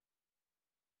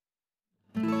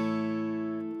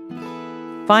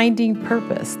Finding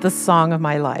Purpose, the Song of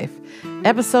My Life.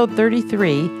 Episode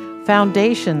 33,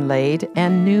 Foundation Laid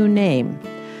and New Name.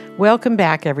 Welcome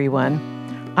back, everyone.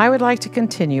 I would like to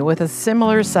continue with a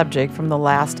similar subject from the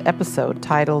last episode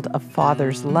titled A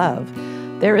Father's Love.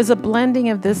 There is a blending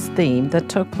of this theme that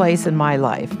took place in my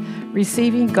life,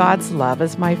 receiving God's love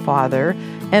as my father,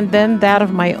 and then that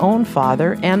of my own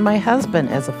father and my husband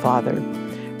as a father.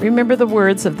 Remember the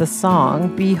words of the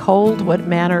song, "Behold what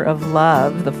manner of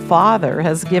love the Father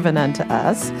has given unto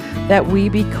us, that we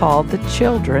be called the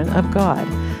children of God."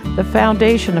 The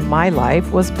foundation of my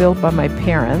life was built by my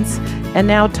parents, and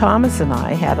now Thomas and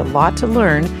I had a lot to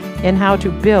learn in how to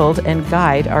build and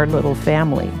guide our little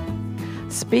family.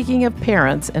 Speaking of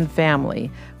parents and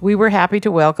family, we were happy to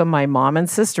welcome my mom and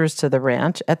sisters to the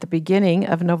ranch at the beginning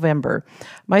of November.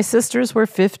 My sisters were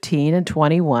 15 and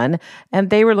 21, and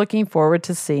they were looking forward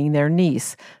to seeing their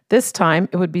niece. This time,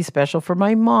 it would be special for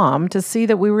my mom to see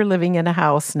that we were living in a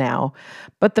house now.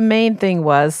 But the main thing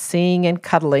was seeing and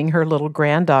cuddling her little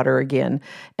granddaughter again.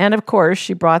 And of course,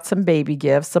 she brought some baby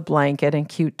gifts, a blanket, and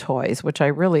cute toys, which I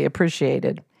really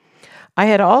appreciated. I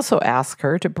had also asked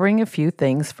her to bring a few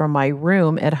things from my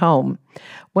room at home.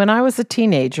 When I was a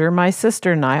teenager, my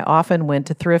sister and I often went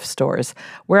to thrift stores,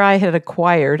 where I had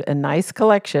acquired a nice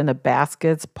collection of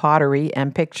baskets, pottery,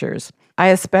 and pictures. I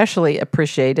especially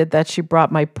appreciated that she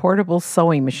brought my portable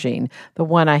sewing machine, the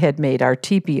one I had made our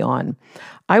tipi on.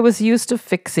 I was used to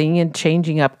fixing and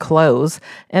changing up clothes,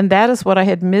 and that is what I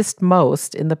had missed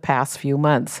most in the past few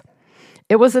months.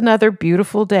 It was another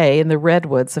beautiful day in the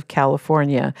redwoods of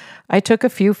California. I took a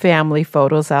few family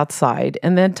photos outside,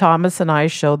 and then Thomas and I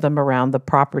showed them around the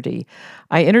property.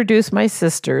 I introduced my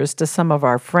sisters to some of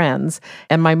our friends,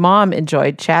 and my mom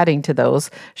enjoyed chatting to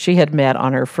those she had met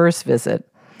on her first visit.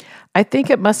 I think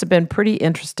it must have been pretty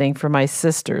interesting for my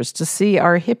sisters to see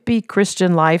our hippie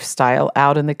Christian lifestyle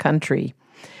out in the country.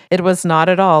 It was not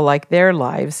at all like their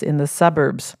lives in the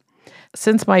suburbs.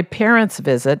 Since my parents'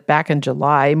 visit back in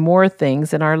July, more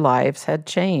things in our lives had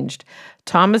changed.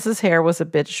 Thomas's hair was a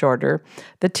bit shorter,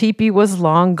 the teepee was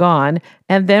long gone,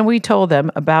 and then we told them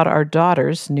about our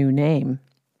daughter's new name.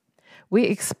 We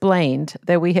explained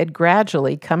that we had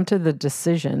gradually come to the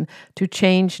decision to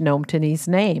change Nomtini's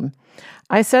name.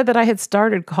 I said that I had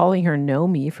started calling her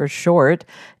Nomi for short,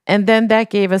 and then that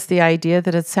gave us the idea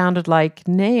that it sounded like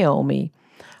Naomi.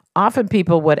 Often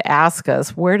people would ask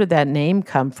us, where did that name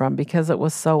come from, because it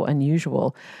was so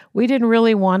unusual. We didn't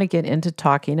really want to get into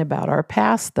talking about our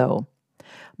past, though.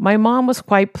 My mom was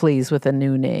quite pleased with the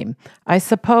new name. I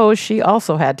suppose she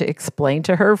also had to explain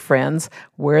to her friends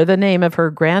where the name of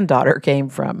her granddaughter came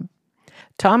from.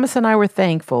 Thomas and I were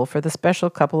thankful for the special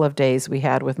couple of days we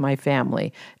had with my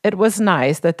family. It was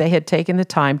nice that they had taken the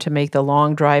time to make the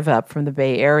long drive up from the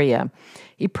Bay Area.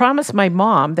 He promised my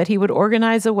mom that he would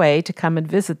organize a way to come and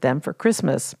visit them for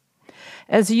Christmas.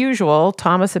 As usual,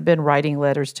 Thomas had been writing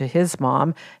letters to his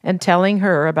mom and telling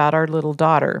her about our little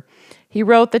daughter. He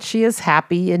wrote that she is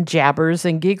happy and jabbers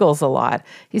and giggles a lot.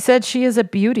 He said she is a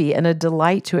beauty and a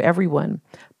delight to everyone.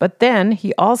 But then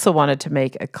he also wanted to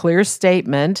make a clear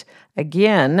statement,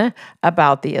 again,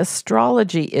 about the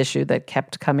astrology issue that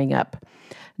kept coming up.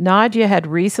 Nadia had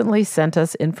recently sent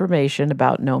us information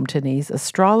about Nomtini's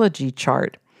astrology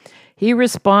chart. He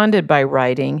responded by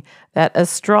writing that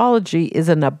astrology is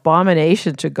an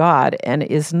abomination to God and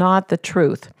is not the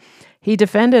truth. He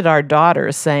defended our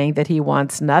daughter, saying that he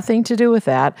wants nothing to do with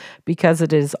that because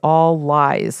it is all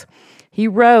lies. He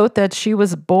wrote that she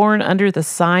was born under the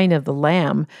sign of the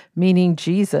Lamb, meaning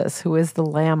Jesus, who is the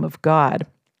Lamb of God.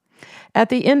 At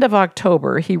the end of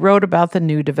October, he wrote about the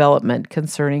new development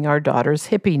concerning our daughter's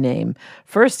hippie name.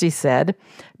 First, he said,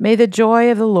 "May the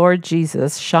joy of the Lord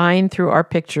Jesus shine through our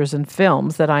pictures and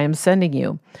films that I am sending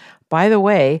you. By the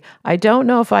way, I don't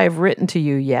know if I have written to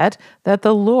you yet that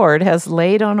the Lord has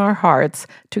laid on our hearts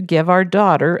to give our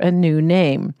daughter a new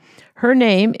name. Her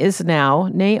name is now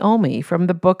Naomi from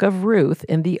the book of Ruth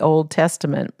in the Old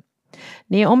Testament.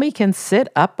 Naomi can sit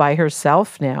up by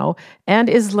herself now and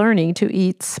is learning to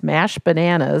eat smashed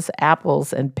bananas,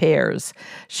 apples, and pears.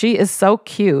 She is so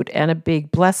cute and a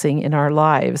big blessing in our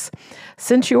lives.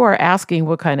 Since you are asking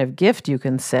what kind of gift you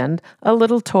can send, a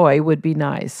little toy would be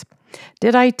nice.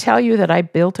 Did I tell you that I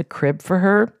built a crib for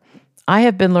her? I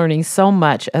have been learning so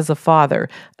much as a father,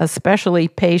 especially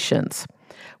patience.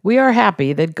 We are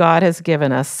happy that God has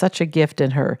given us such a gift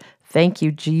in her. Thank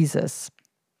you, Jesus."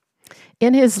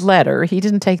 In his letter, he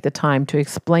didn't take the time to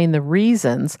explain the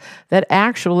reasons that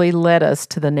actually led us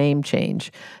to the name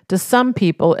change. To some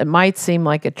people, it might seem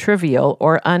like a trivial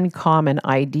or uncommon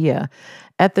idea.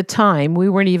 At the time, we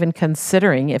weren't even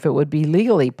considering if it would be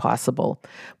legally possible.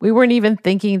 We weren't even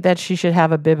thinking that she should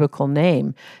have a biblical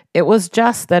name. It was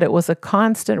just that it was a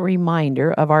constant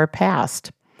reminder of our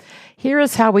past. Here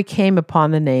is how we came upon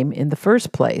the name in the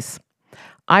first place.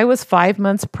 I was 5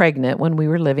 months pregnant when we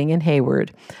were living in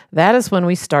Hayward. That is when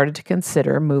we started to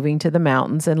consider moving to the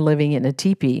mountains and living in a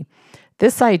tipi.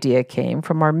 This idea came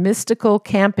from our mystical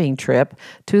camping trip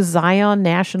to Zion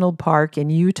National Park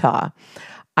in Utah.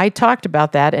 I talked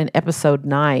about that in episode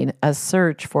 9, A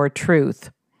Search for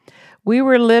Truth. We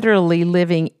were literally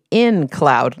living in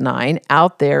Cloud 9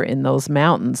 out there in those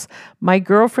mountains. My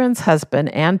girlfriend's husband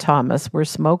and Thomas were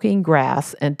smoking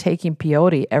grass and taking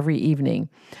peyote every evening.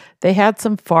 They had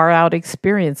some far-out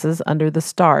experiences under the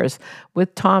stars,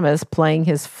 with Thomas playing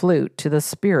his flute to the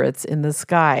spirits in the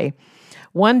sky.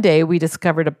 One day, we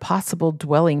discovered a possible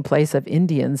dwelling place of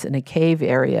Indians in a cave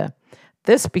area.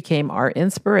 This became our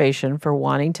inspiration for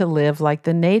wanting to live like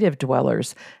the native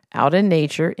dwellers, out in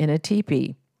nature in a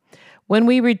teepee. When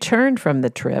we returned from the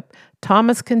trip,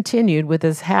 Thomas continued with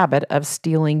his habit of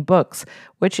stealing books,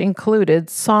 which included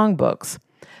songbooks.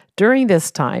 During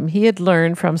this time, he had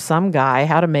learned from some guy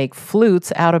how to make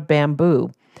flutes out of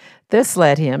bamboo. This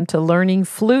led him to learning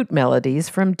flute melodies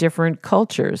from different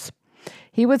cultures.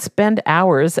 He would spend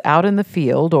hours out in the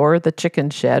field or the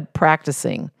chicken shed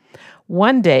practicing.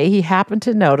 One day, he happened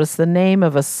to notice the name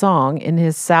of a song in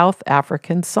his South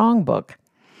African songbook.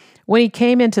 When he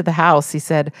came into the house, he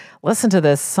said, "Listen to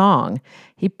this song."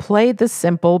 He played the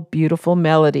simple, beautiful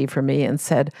melody for me and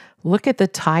said, "Look at the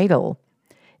title.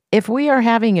 If we are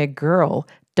having a girl,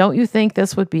 don't you think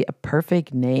this would be a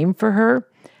perfect name for her?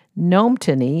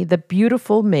 Nomtini, the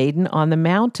beautiful maiden on the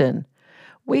mountain."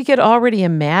 We could already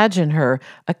imagine her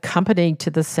accompanying to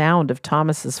the sound of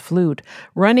Thomas's flute,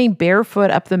 running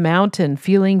barefoot up the mountain,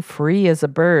 feeling free as a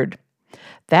bird.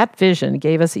 That vision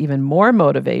gave us even more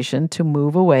motivation to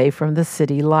move away from the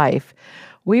city life.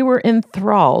 We were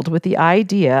enthralled with the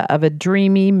idea of a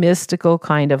dreamy, mystical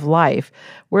kind of life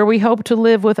where we hope to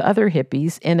live with other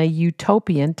hippies in a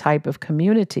utopian type of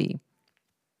community.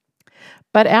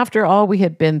 But after all we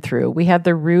had been through, we had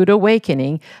the rude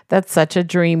awakening that such a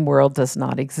dream world does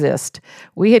not exist.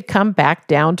 We had come back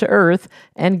down to earth,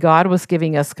 and God was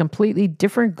giving us completely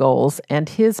different goals and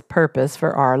His purpose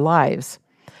for our lives.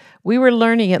 We were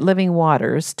learning at Living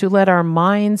Waters to let our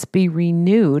minds be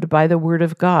renewed by the Word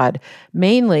of God,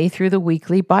 mainly through the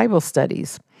weekly Bible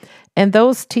studies. And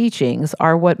those teachings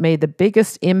are what made the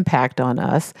biggest impact on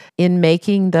us in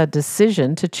making the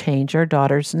decision to change our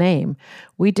daughter's name.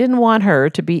 We didn't want her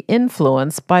to be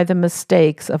influenced by the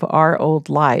mistakes of our old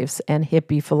lives and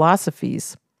hippie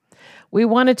philosophies. We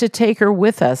wanted to take her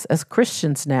with us as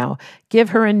Christians now,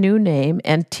 give her a new name,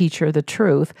 and teach her the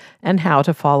truth and how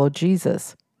to follow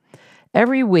Jesus.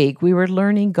 Every week, we were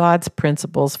learning God's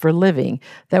principles for living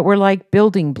that were like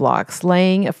building blocks,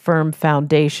 laying a firm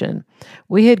foundation.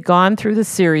 We had gone through the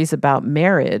series about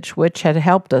marriage, which had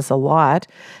helped us a lot,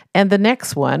 and the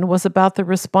next one was about the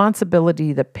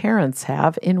responsibility that parents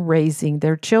have in raising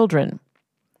their children.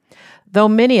 Though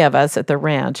many of us at the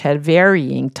ranch had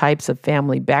varying types of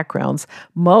family backgrounds,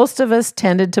 most of us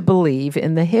tended to believe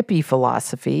in the hippie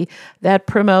philosophy that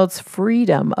promotes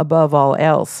freedom above all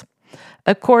else.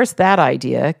 Of course, that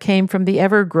idea came from the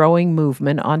ever-growing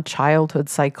movement on childhood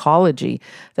psychology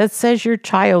that says your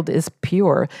child is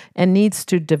pure and needs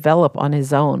to develop on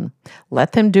his own.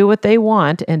 Let them do what they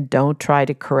want and don't try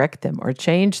to correct them or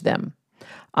change them.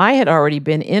 I had already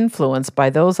been influenced by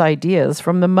those ideas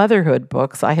from the motherhood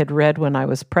books I had read when I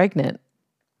was pregnant.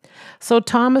 So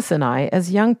Thomas and I,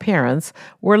 as young parents,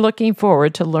 were looking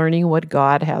forward to learning what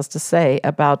God has to say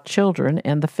about children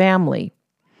and the family.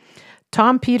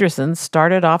 Tom Peterson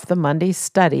started off the Monday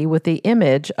study with the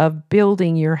image of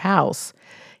building your house.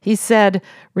 He said,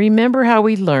 "Remember how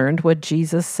we learned what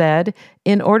Jesus said?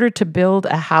 In order to build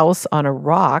a house on a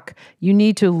rock, you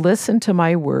need to listen to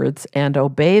my words and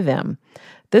obey them.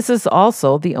 This is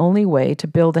also the only way to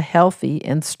build a healthy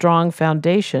and strong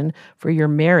foundation for your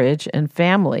marriage and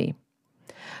family."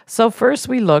 So first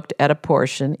we looked at a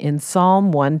portion in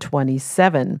Psalm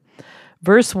 127.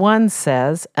 Verse 1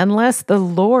 says, "Unless the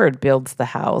Lord builds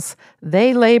the house,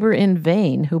 they labor in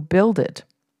vain who build it."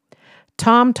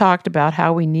 Tom talked about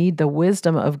how we need the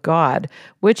wisdom of God,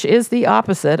 which is the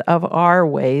opposite of our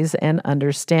ways and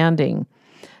understanding.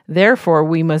 Therefore,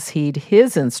 we must heed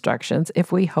His instructions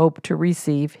if we hope to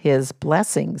receive His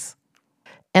blessings.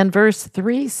 And verse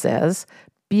 3 says,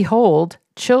 "Behold,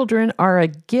 children are a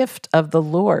gift of the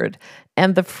Lord,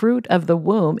 and the fruit of the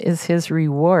womb is His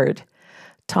reward."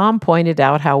 Tom pointed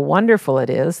out how wonderful it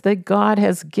is that God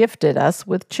has gifted us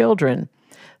with children.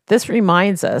 This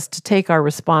reminds us to take our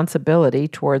responsibility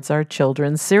towards our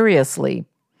children seriously.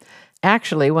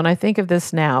 Actually, when I think of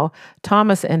this now,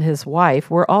 Thomas and his wife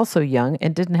were also young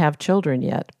and didn't have children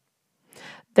yet.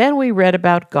 Then we read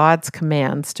about God's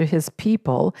commands to his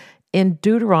people in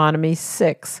Deuteronomy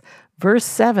 6. Verse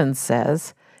 7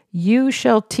 says, "You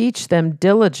shall teach them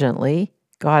diligently,"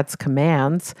 God's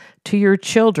commands, "to your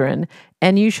children,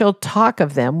 and you shall talk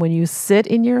of them when you sit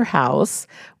in your house,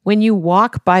 when you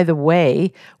walk by the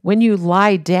way, when you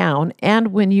lie down, and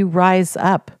when you rise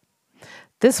up."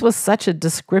 This was such a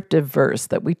descriptive verse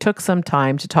that we took some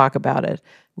time to talk about it.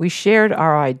 We shared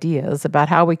our ideas about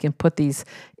how we can put these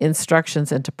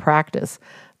instructions into practice.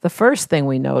 The first thing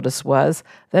we noticed was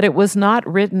that it was not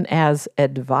written as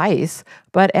advice,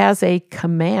 but as a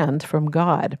command from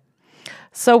God.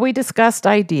 So we discussed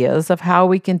ideas of how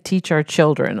we can teach our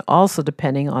children, also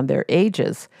depending on their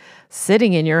ages.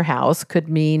 Sitting in your house could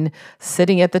mean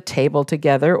sitting at the table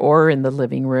together or in the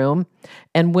living room.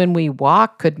 And when we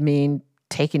walk could mean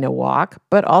taking a walk,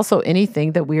 but also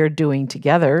anything that we are doing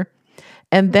together.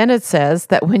 And then it says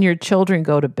that when your children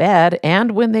go to bed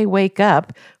and when they wake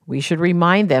up, we should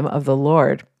remind them of the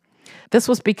Lord. This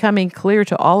was becoming clear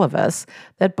to all of us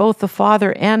that both the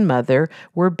father and mother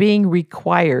were being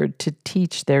required to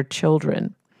teach their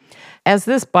children. As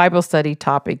this Bible study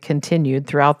topic continued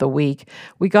throughout the week,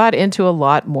 we got into a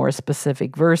lot more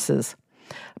specific verses.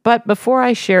 But before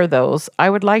I share those, I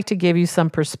would like to give you some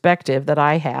perspective that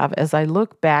I have as I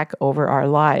look back over our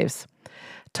lives.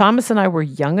 Thomas and I were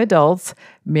young adults,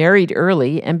 married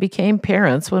early, and became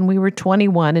parents when we were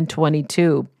 21 and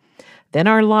 22. Then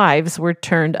our lives were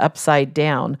turned upside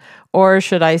down, or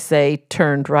should I say,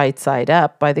 turned right side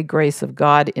up by the grace of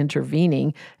God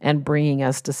intervening and bringing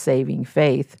us to saving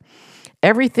faith.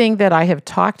 Everything that I have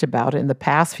talked about in the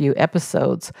past few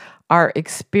episodes, our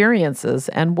experiences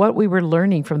and what we were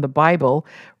learning from the Bible,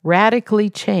 radically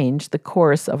changed the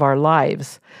course of our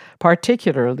lives.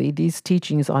 Particularly, these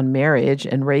teachings on marriage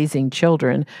and raising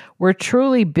children were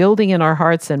truly building in our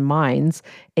hearts and minds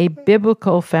a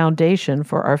biblical foundation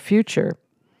for our future.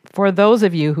 For those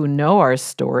of you who know our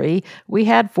story, we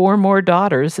had 4 more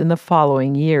daughters in the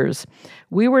following years.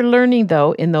 We were learning,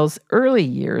 though, in those early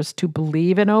years to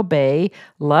believe and obey,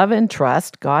 love and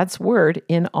trust God's word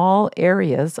in all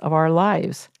areas of our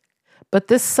lives. But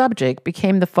this subject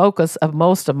became the focus of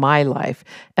most of my life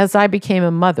as I became a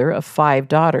mother of 5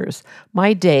 daughters.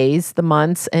 My days, the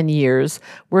months, and years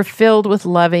were filled with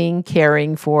loving,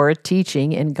 caring for,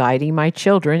 teaching, and guiding my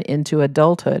children into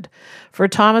adulthood. For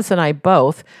Thomas and I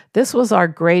both, this was our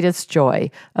greatest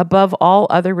joy above all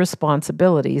other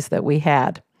responsibilities that we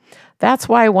had. That's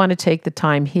why I want to take the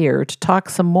time here to talk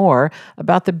some more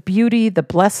about the beauty, the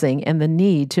blessing, and the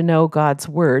need to know God's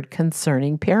word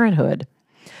concerning parenthood.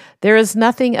 There is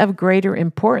nothing of greater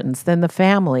importance than the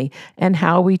family and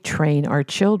how we train our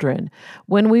children.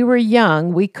 When we were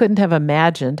young, we couldn't have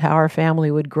imagined how our family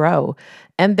would grow,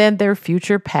 and then their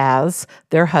future paths,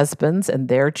 their husbands and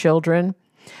their children.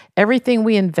 Everything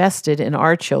we invested in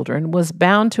our children was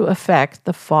bound to affect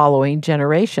the following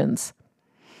generations.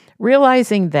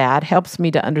 Realizing that helps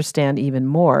me to understand even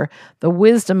more the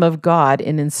wisdom of God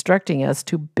in instructing us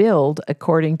to build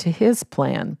according to His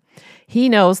plan. He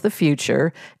knows the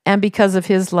future, and because of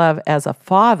His love as a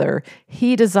father,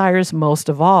 He desires most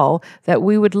of all that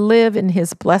we would live in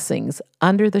His blessings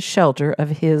under the shelter of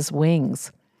His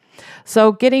wings.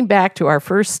 So getting back to our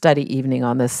first study evening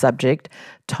on this subject,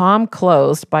 Tom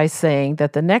closed by saying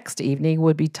that the next evening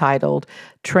would be titled,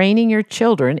 "Training Your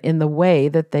Children in the Way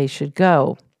That They Should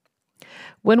Go."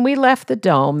 When we left the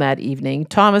dome that evening,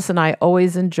 Thomas and I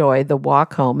always enjoyed the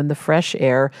walk home in the fresh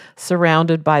air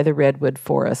surrounded by the redwood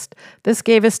forest. This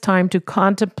gave us time to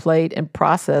contemplate and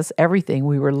process everything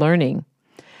we were learning.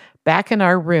 Back in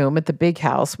our room at the big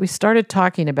house, we started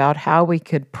talking about how we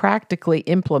could practically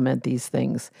implement these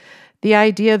things. The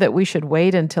idea that we should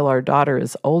wait until our daughter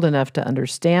is old enough to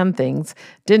understand things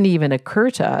didn't even occur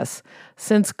to us.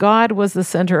 Since God was the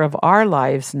center of our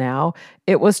lives now,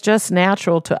 it was just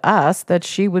natural to us that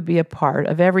she would be a part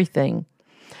of everything.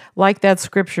 Like that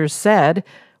scripture said,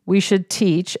 we should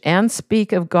teach and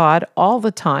speak of God all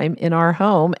the time in our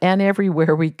home and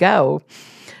everywhere we go.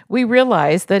 We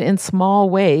realized that in small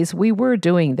ways we were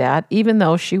doing that even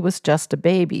though she was just a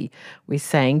baby. We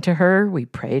sang to her, we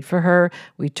prayed for her,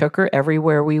 we took her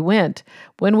everywhere we went.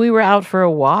 When we were out for a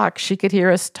walk, she could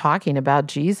hear us talking about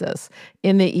Jesus.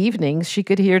 In the evenings, she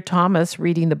could hear Thomas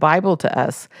reading the Bible to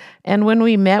us. And when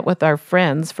we met with our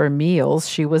friends for meals,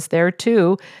 she was there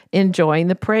too, enjoying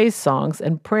the praise songs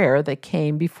and prayer that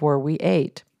came before we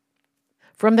ate.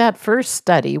 From that first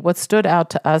study, what stood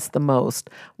out to us the most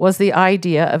was the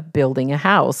idea of building a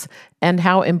house and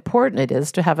how important it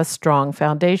is to have a strong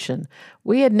foundation.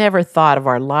 We had never thought of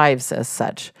our lives as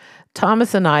such.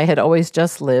 Thomas and I had always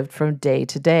just lived from day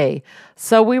to day,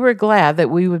 so we were glad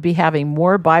that we would be having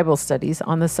more Bible studies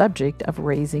on the subject of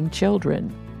raising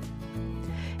children.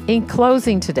 In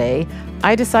closing today,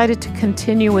 I decided to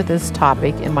continue with this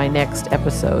topic in my next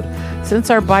episode. Since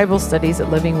our Bible studies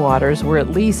at Living Waters were at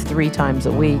least 3 times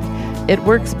a week, it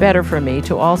works better for me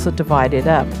to also divide it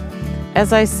up.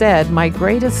 As I said, my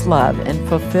greatest love and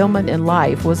fulfillment in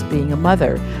life was being a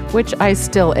mother, which I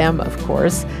still am, of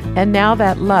course, and now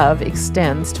that love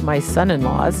extends to my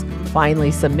son-in-laws,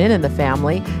 finally some men in the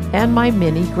family, and my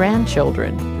many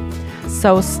grandchildren.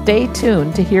 So stay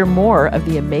tuned to hear more of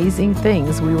the amazing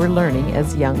things we were learning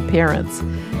as young parents.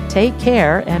 Take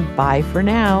care and bye for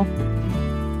now.